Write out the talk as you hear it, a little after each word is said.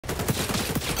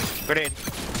Grenade.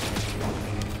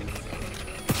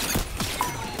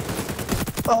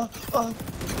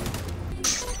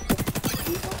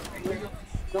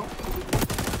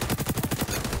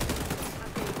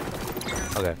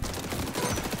 Okay.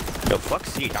 Yo, fuck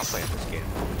Siege, I'm playing this game.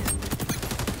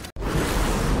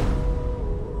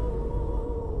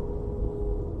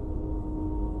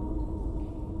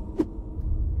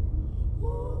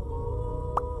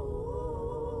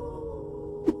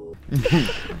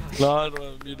 No, I don't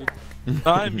have muted.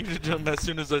 I muted him as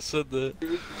soon as I said that.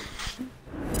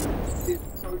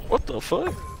 What the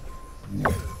fuck?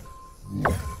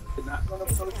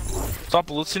 Stop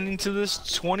listening to this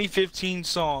 2015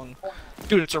 song.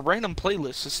 Dude, it's a random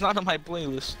playlist. It's not on my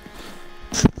playlist.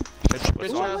 Bitch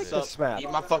I like ass this up. map. Eat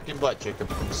my fucking butt,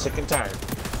 Jacob. I'm sick and tired.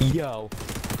 Yo.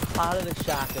 How did a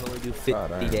shotgun only do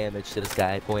 50 damage to this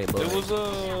guy point blank? It was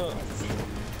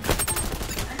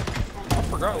I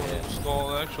forgot what it was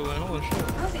called actually. Holy shit.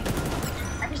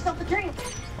 Have yourself a drink.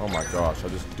 Oh my gosh, I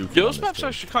just duped. Yo, this map's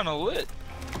actually kind of lit.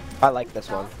 I like this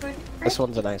one. This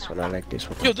one's a nice one. I like this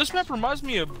one. Yo, this map reminds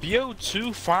me of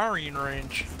BO2 firing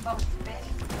range.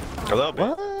 A little bit.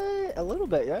 What? A little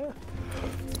bit, yeah.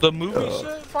 The movie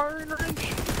set firing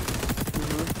range?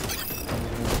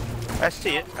 I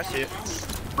see it. I see it.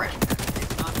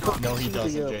 No, he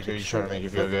doesn't, Jacob. He's trying to make you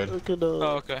feel good.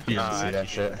 Oh, okay. You didn't see that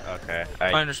shit. Okay.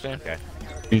 I understand. Okay.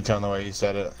 You tell him the way he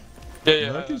said it. Yeah,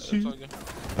 yeah. I can That's see. all good.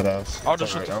 What else? I'll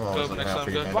just It's shut the alright, fuck I'm always up next looking out time,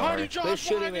 for you, guys. man, Behind don't you, John! They're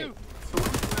shooting Behind me. you!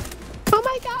 Oh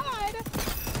my god!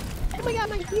 Oh my god,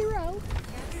 my hero!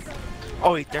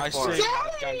 Oh, wait, I they're far. saved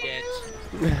I'm dead.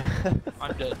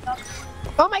 I'm dead.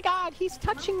 Oh my god, he's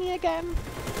touching me again!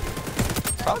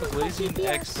 Stop glazing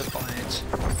XDefiant.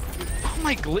 How am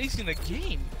I glazing a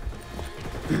game?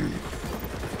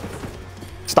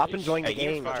 Stop enjoying the Hey,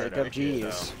 you game, fired Jacob. out here,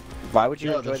 Jeez. Why would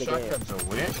you Yo, enjoy the the game? shotguns are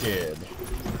wicked.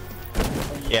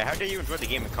 Yeah, how dare you enjoy the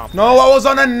game and comp? No, I was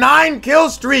on a 9-kill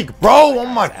streak, bro. Oh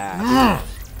my.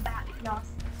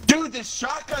 Dude, this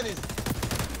shotgun is.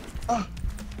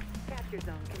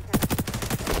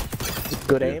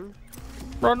 Good aim.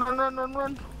 Run, run, run, run,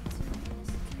 run.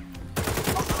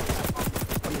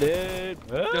 I'm dead.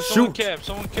 Yeah, someone Shoot. cap,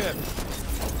 someone cap.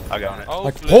 I got it. Oh,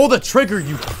 Like, flip. pull the trigger,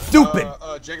 you stupid.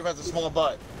 Jacob has a small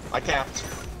butt. I capped.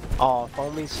 Oh, if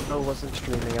only Snow wasn't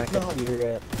streaming, I could hear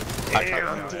it. I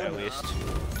tried to at least.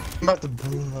 I'm about to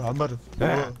blow. I'm about to blow.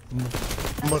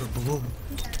 I'm about to blow.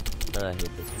 I hate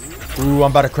this. Ooh,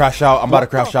 I'm about to crash out. I'm about to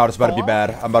crash out. It's about to be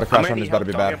bad. I'm about to crash out. It's about to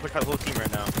be I'm bad. gonna push my whole team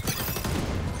right now.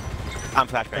 I'm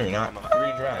flashbang. No, you're not. I'm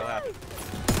Redraft.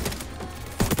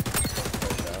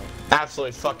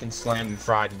 Absolutely fucking slammed and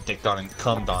fried and dicked on and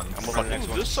cummed on. I'm moving on to the next Ooh,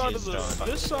 one. this side Is of done.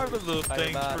 the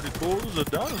thing's bye. pretty cool. There's a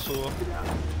dinosaur.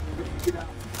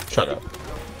 Shut up.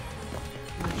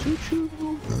 Choo choo.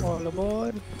 All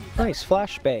aboard. Nice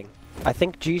flashbang. I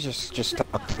think Jesus just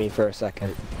talked to me for a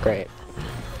second. Great.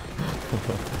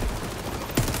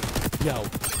 Yo.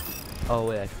 Oh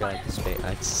wait, I forgot to space.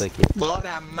 I click it. Lord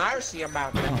have mercy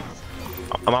about that.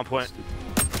 I'm on point.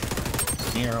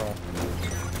 Yo.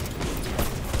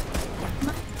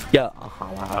 Yeah.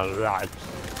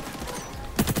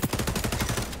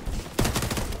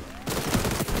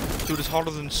 Dude, it's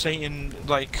harder than Satan.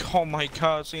 Like, oh my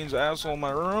god, Satan's asshole in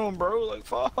my room, bro. Like,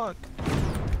 fuck.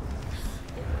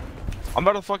 I'm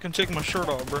about to fucking take my shirt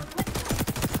off, bro.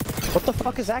 What the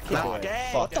fuck is that kid doing? What the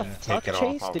Fucking fuck, take it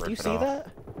Chase? off. I'll Did you rip it see off. that?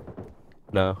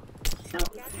 No.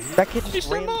 That kid just He's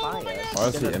ran still by moving. us. Why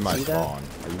is he Didn't in my see that? spawn?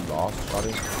 Are you lost,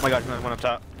 buddy? Oh my god, one up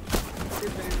top.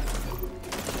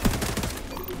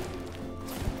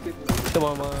 Come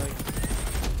on, Mike.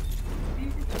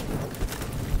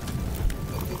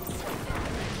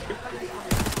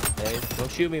 Hey, don't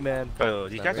shoot me, man. Oh,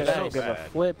 these guys I are don't so give a bad.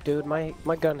 flip, dude. My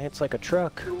gun hits like a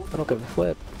truck. I don't give a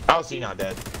flip. How's he not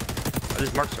dead?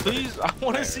 These marks are Please, I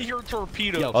want to see your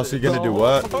torpedo. Yo, Oh, so you gonna do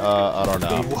what? I don't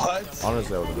know. What?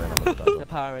 Honestly, I would have ran on the The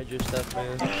Power Ranger stuff,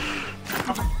 man.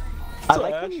 I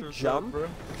like when you jump. bro.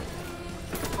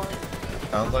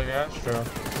 Sounds like Astro.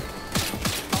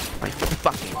 My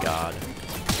fucking god.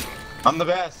 I'm the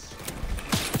best.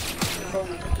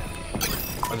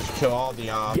 I'll just kill all the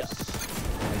ops.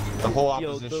 The whole Yo,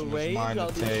 opposition the is range mine on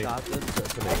to these take. shotguns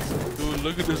is amazing. Dude,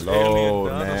 look at this Load, alien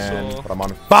man. dinosaur. But I'm on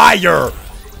fire!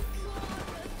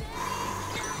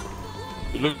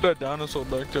 Look at that dinosaur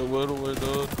back there, way away,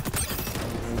 dude.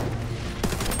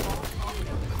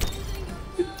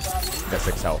 He got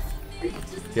 6 health.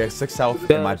 He has 6 health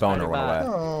and my boner went away.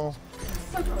 Oh,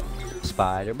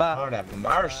 Spider bot. Lord have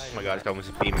mercy. Oh my god, it's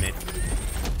almost beaming me.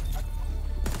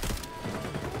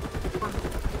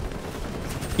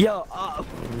 Yo,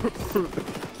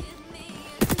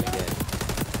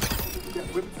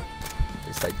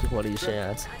 It's like 20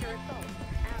 shots.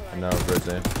 I know,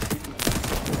 Brizzy.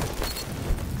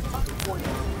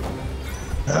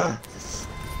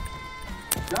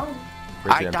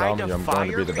 Brizzy, I'm telling you, I'm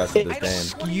going to be the best at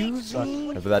this game. Excuse me?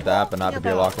 And for that to happen, I have to be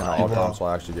a lock in all times so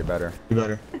I actually get better. You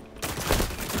better.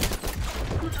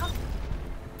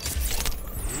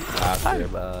 Fire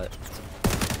bot.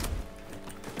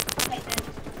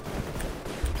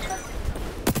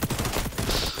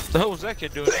 The hell was that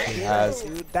kid doing? He has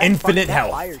Dude, infinite that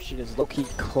health. fire shit is low-key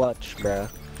clutch, bruh.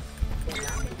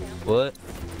 What?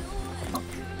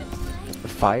 The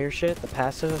fire shit, the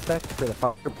passive effect for the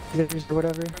fire breathers or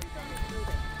whatever.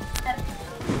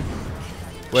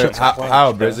 Wait,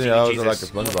 how Brizzy? How is it like a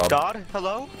SpongeBob? God,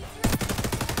 hello?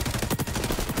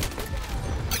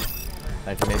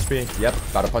 19 HP. Yep,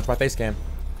 gotta punch my face cam.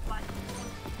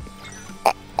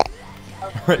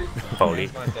 Holy.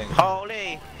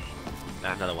 Holy!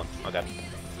 Nah, another one. Okay.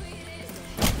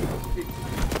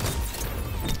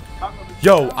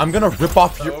 Yo, I'm gonna rip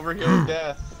off your. Over here,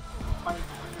 death.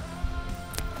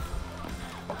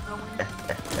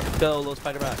 Go, little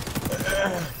spider bot.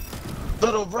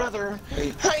 Little brother.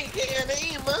 Hey,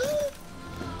 Anima.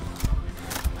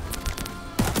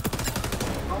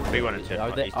 We wanted to.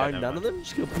 Are none of them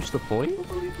just gonna push the point?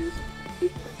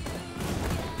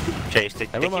 Chase, they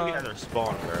give Never me mind. another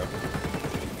spawn, bro.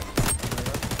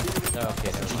 No,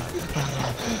 okay, never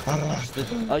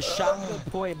mind. A shotgun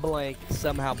point blank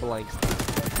somehow blanks.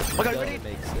 Oh, God, Doesn't ready?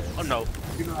 make sense. Oh, no.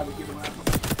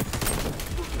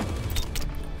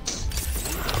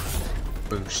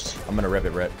 Boost. I'm gonna rip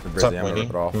it, Rip. For What's up, Brizzy, I'm gonna Winnie? rip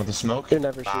it off. You want the smoke? You're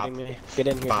never Bob. shooting me. Get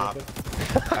in here, Bob. Nathan.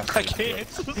 I can't.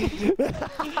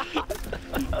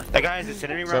 That guy has a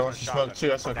enemy So I round. want the smoke too,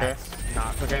 that's okay.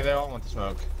 Not Okay, they all want the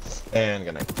smoke. And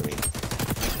good night to me.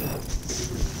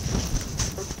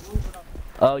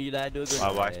 Oh, you died to a good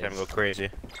my watch them go crazy.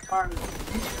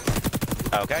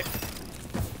 Okay.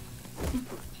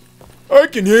 I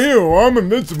can hear you. I'm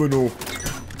invincible.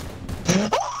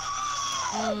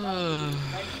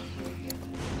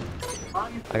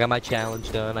 I got my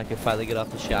challenge done. I can finally get off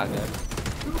the shotgun.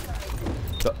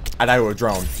 I died with a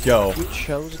drone. Yo. You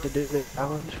chose to do the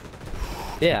challenge?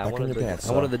 Yeah, I Back in wanted your the, pants,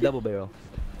 I wanted son. the double barrel.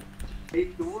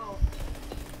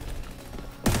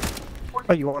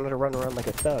 Oh, you wanted to run around like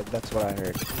a thug. That's what I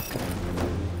heard.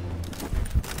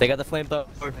 They got the flamethrower.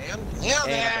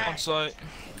 On site.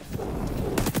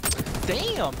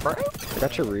 Damn, bro. I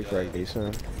got your refrag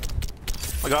decent.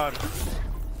 Oh my God.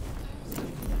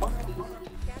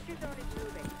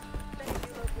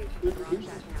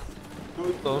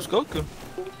 Let's Goku.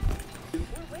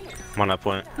 I'm on that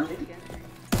point.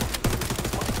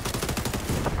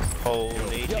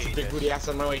 Holy Big Jesus. booty ass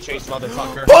on my way, Chase,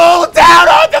 motherfucker. Pull down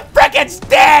on the frickin'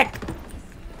 stick!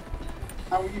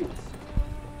 How are you?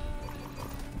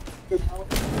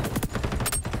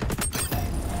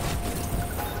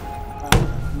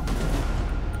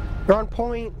 You're on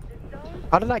point.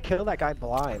 How did I kill that guy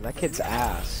blind? That kid's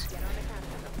ass.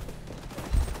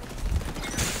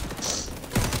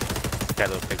 That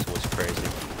little pixel was crazy.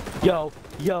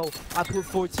 Yo, I put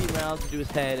 14 rounds into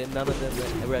his head and none of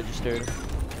them registered.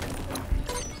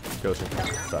 Sorry,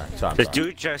 I'm This sorry.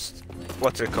 dude just,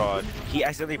 what's it called? He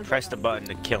accidentally pressed the button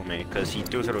to kill me because he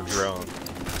threw his little drone.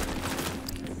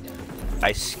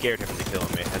 I scared him to kill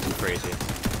me. That's crazy.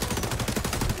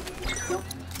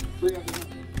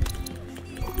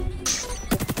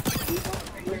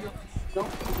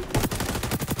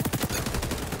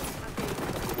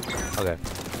 Okay.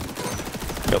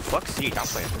 Yo, fuck Siege, I'm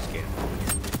playing this game.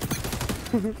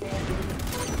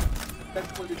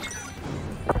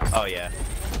 Oh yeah.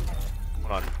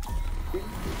 Hold on.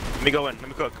 Let me go in. Let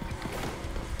me cook.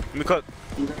 Let me cook.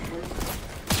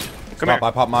 Come here.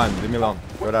 I pop mine. Leave me alone.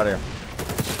 Get out of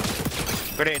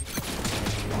here. Grenade.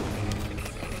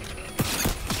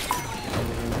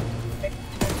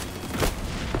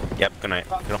 Yep, good night.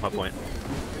 Get off my point.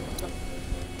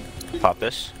 Pop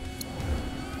this.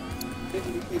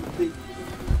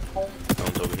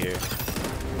 One's over here.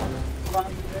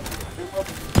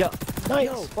 Yo, nice.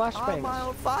 Flashbang.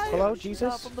 on fire. Hello,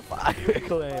 Jesus? From the fire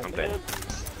clan. I'm dead.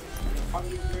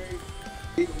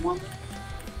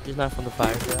 He's not from the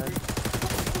fire clan.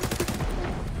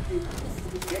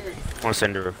 I want to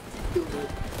send her.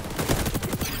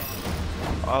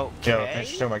 Okay. Yo, thanks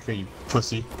for showing my cream, you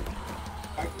pussy.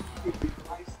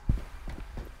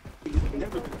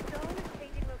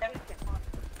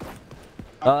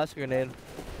 Oh, that's a grenade.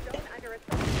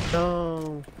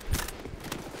 No.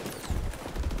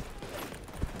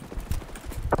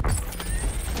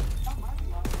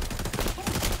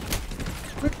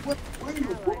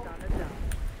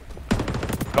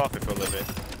 Go off it for a little bit.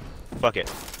 Fuck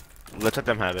it. Let's let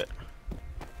them have it.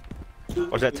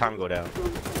 Watch that time go down.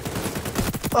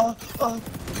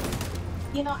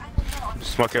 You know, I don't know.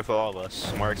 Just more careful, all of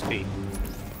us. More XP.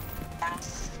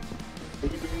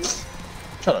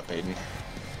 Shut up, Aiden.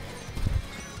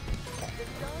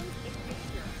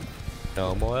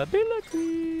 No more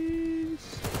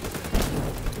abilities.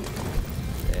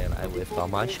 And I whiffed all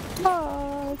my shots.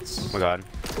 Oh my god.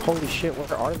 Holy shit,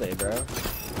 where are they, bro?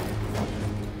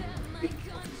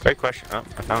 Great question. Oh,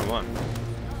 I found one.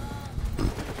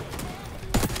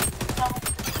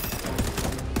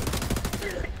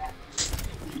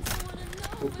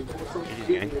 GG,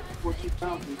 gang.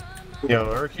 Yo,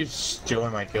 whoever keeps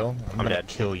stealing my kill, I'm gonna dead.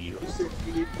 kill you.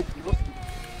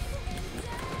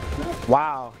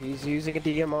 Wow, he's using a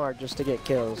DMR just to get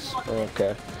kills.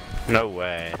 Okay. No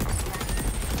way.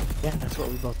 Yeah, that's what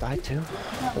we both died to.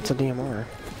 That's a DMR.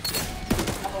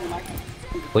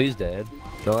 Please, dead.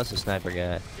 No, that's a sniper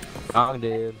guy. Wrong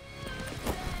dude.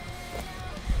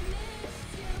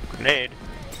 Grenade.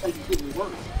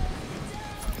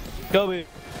 Go me.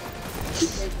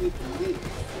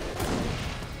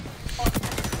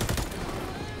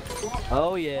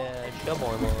 Oh yeah, show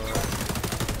more.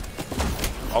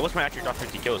 I wish my actually dropped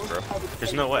 50 kills, bro.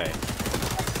 There's no way.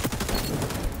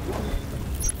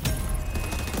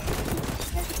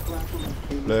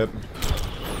 Flip.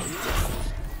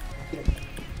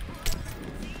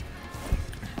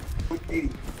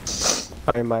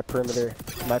 Alright, my perimeter.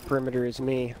 My perimeter is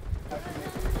me.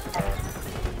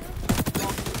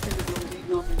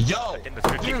 Yo! I think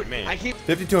that's 50 for me. I keep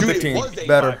 52 and Dude, it 15. was a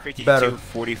Better. 52, Better.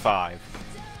 45.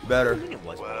 Better.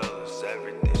 Wells,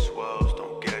 everything swells,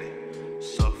 don't get it.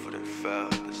 Suffered and fell,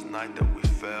 this night that we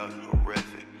felt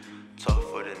horrific.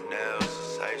 Tougher than nails.